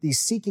these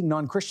seeking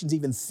non-Christians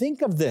even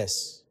think of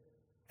this?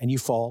 And you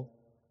fall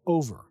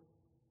over.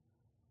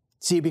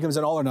 See, it becomes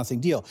an all or nothing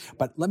deal.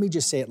 But let me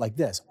just say it like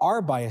this.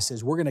 Our bias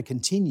is we're going to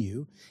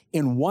continue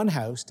in one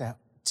house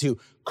to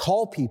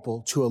call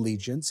people to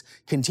allegiance,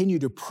 continue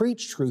to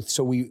preach truth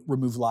so we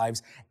remove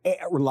lies,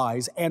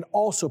 and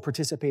also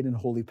participate in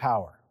holy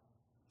power.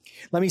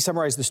 Let me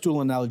summarize the stool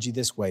analogy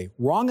this way.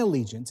 Wrong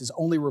allegiance is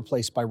only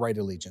replaced by right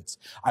allegiance.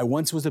 I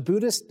once was a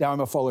Buddhist, now I'm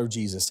a follower of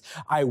Jesus.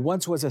 I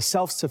once was a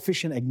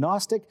self-sufficient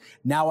agnostic,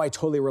 now I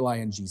totally rely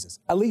on Jesus.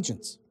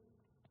 Allegiance.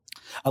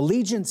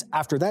 Allegiance,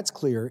 after that's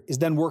clear, is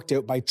then worked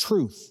out by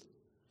truth.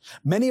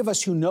 Many of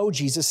us who know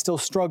Jesus still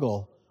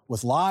struggle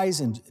with lies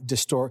and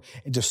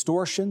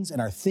distortions in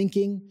our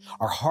thinking.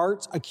 Our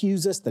hearts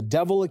accuse us. The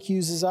devil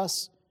accuses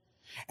us.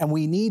 And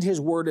we need his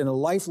word in a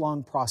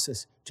lifelong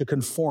process to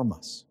conform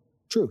us.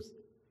 Truth.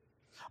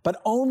 But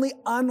only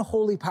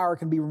unholy power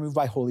can be removed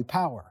by holy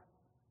power.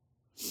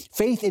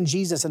 Faith in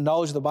Jesus and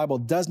knowledge of the Bible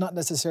does not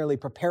necessarily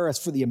prepare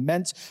us for the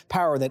immense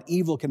power that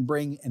evil can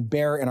bring and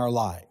bear in our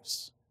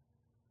lives.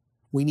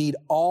 We need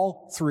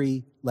all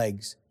three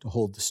legs to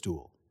hold the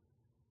stool.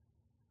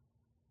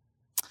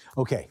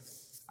 Okay,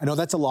 I know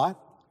that's a lot.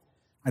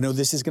 I know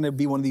this is going to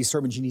be one of these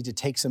sermons you need to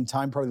take some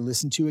time, probably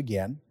listen to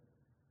again.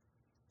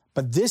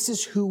 But this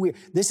is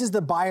this is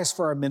the bias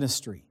for our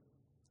ministry.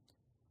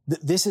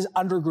 This is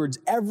undergirds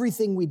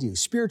everything we do.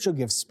 Spiritual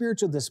gifts,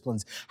 spiritual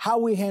disciplines, how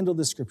we handle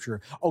the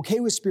scripture, okay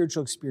with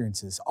spiritual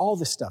experiences, all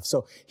this stuff.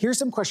 So here's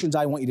some questions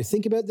I want you to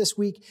think about this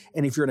week.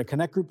 And if you're in a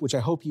Connect group, which I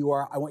hope you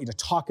are, I want you to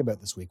talk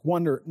about this week.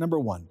 Number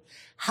one,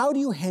 how do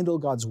you handle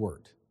God's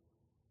word?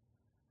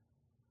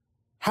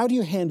 How do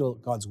you handle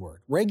God's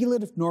word?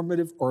 Regulative,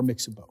 normative, or a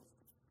mix of both?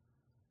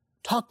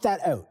 Talk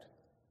that out.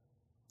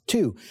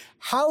 2,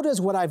 how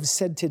does what I've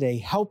said today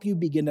help you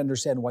begin to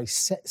understand why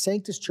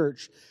Sanctus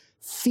Church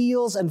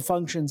feels and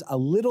functions a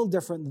little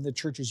different than the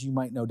churches you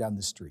might know down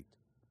the street?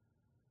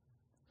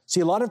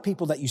 See, a lot of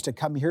people that used to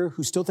come here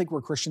who still think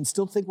we're Christians,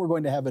 still think we're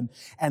going to heaven,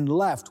 and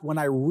left, when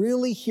I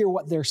really hear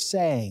what they're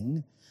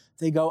saying,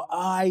 they go,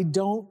 I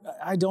don't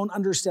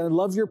understand. I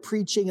love your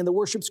preaching and the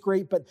worship's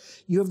great, but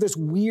you have this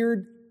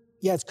weird,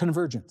 it's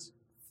convergence.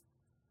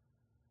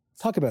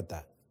 Talk about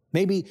that.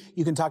 Maybe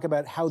you can talk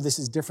about how this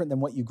is different than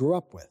what you grew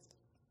up with.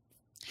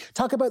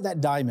 Talk about that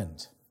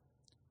diamond.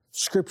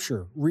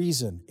 Scripture,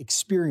 reason,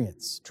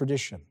 experience,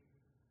 tradition.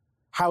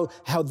 How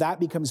that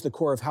becomes the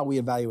core of how we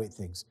evaluate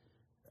things.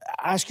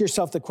 Ask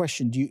yourself the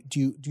question, do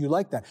you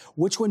like that?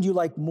 Which one do you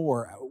like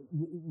more?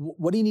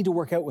 What do you need to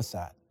work out with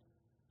that?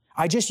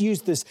 I just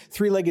used this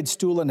three-legged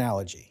stool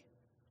analogy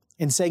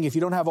in saying if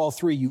you don't have all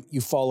three,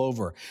 you fall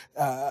over.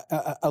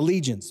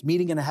 Allegiance,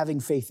 meeting and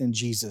having faith in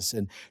Jesus,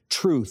 and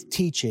truth,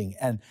 teaching,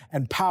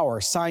 and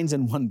power, signs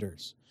and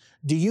wonders.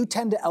 Do you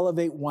tend to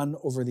elevate one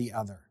over the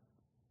other?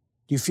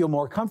 Do you feel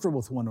more comfortable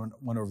with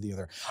one over the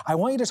other? I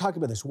want you to talk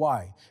about this.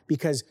 Why?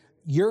 Because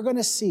you're going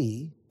to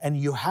see, and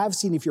you have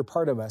seen if you're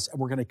part of us, and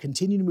we're going to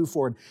continue to move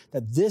forward,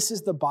 that this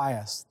is the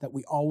bias that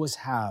we always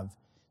have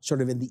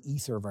sort of in the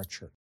ether of our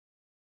church.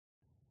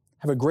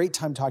 Have a great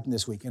time talking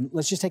this week. And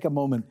let's just take a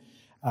moment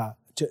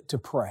to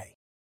pray.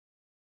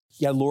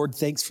 Yeah, Lord,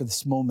 thanks for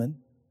this moment.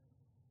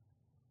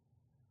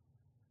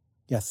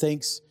 Yeah,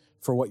 thanks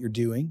for what you're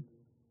doing.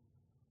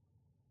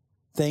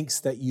 Thanks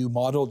that you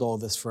modeled all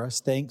this for us.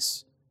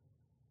 Thanks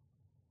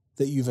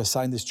that you've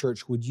assigned this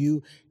church. Would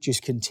you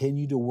just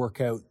continue to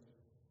work out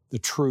the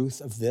truth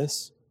of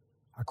this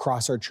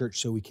across our church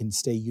so we can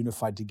stay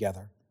unified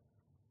together?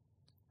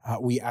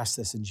 We ask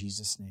this in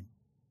Jesus' name.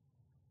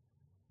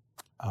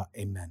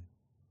 Amen.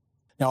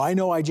 Now, I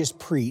know I just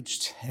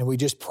preached and we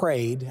just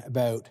prayed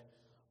about,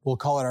 we'll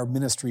call it our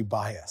ministry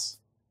bias.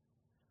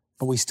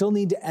 But we still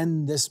need to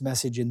end this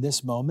message in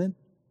this moment,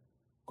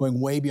 going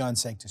way beyond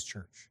Sanctus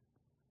Church.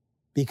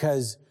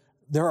 Because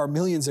there are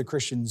millions of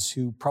Christians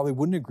who probably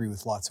wouldn't agree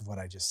with lots of what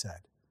I just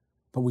said,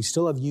 but we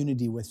still have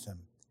unity with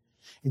them.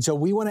 And so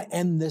we want to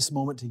end this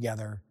moment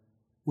together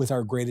with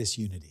our greatest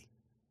unity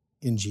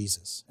in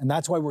Jesus. And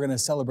that's why we're going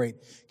to celebrate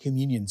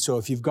communion. So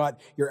if you've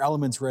got your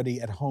elements ready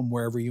at home,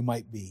 wherever you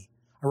might be,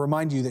 I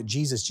remind you that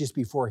Jesus, just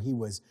before he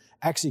was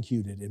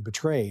executed and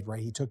betrayed,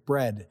 right, he took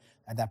bread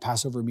at that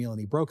Passover meal and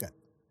he broke it.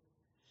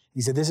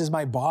 He said, this is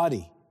my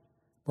body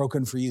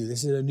broken for you.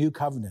 This is a new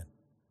covenant.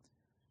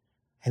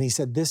 And he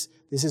said, this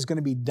is going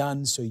to be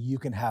done so you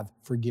can have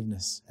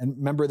forgiveness. And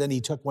remember, then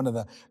he took one of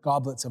the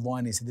goblets of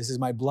wine and he said, this is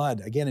my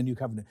blood, again, a new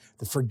covenant,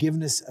 the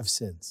forgiveness of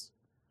sins.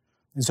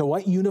 And so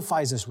what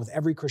unifies us with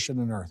every Christian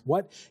on earth?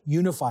 What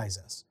unifies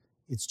us?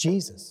 It's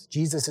Jesus.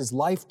 Jesus'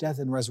 life, death,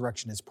 and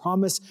resurrection, his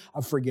promise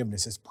of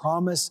forgiveness, his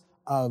promise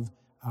of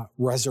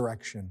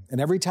resurrection. And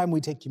every time we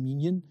take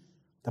communion,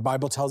 the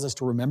Bible tells us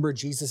to remember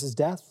Jesus'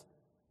 death,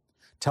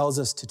 tells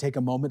us to take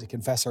a moment to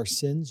confess our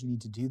sins. You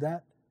need to do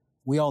that.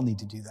 We all need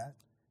to do that.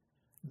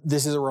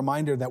 This is a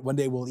reminder that one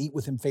day we'll eat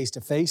with him face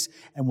to face,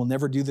 and we'll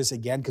never do this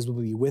again because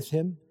we'll be with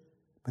him.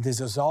 But this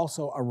is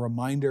also a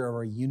reminder of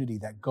our unity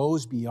that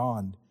goes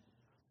beyond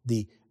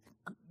the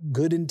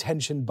good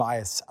intention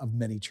bias of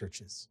many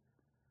churches.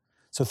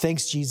 So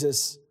thanks,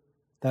 Jesus,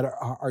 that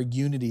our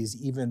unity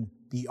is even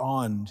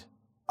beyond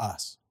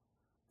us.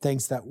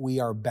 Thanks that we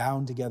are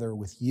bound together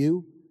with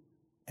you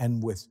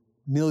and with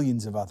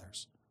millions of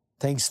others.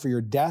 Thanks for your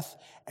death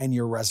and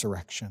your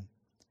resurrection.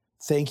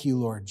 Thank you,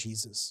 Lord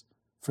Jesus,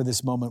 for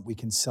this moment we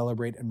can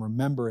celebrate and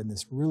remember in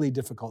this really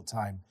difficult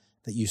time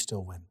that you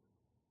still win.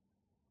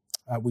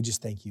 We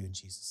just thank you in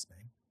Jesus'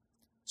 name.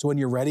 So when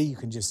you're ready, you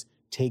can just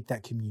take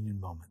that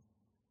communion moment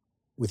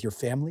with your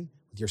family,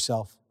 with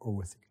yourself, or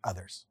with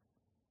others.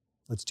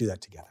 Let's do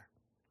that together.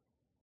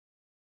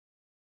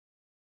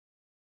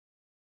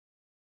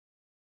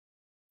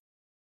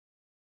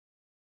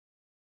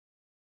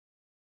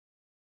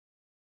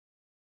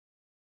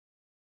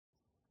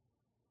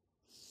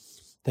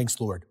 Thanks,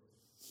 Lord.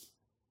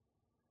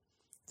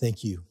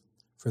 Thank you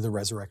for the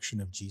resurrection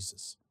of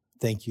Jesus.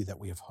 Thank you that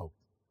we have hope.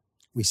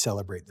 We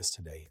celebrate this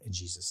today in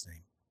Jesus'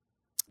 name.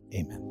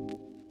 Amen.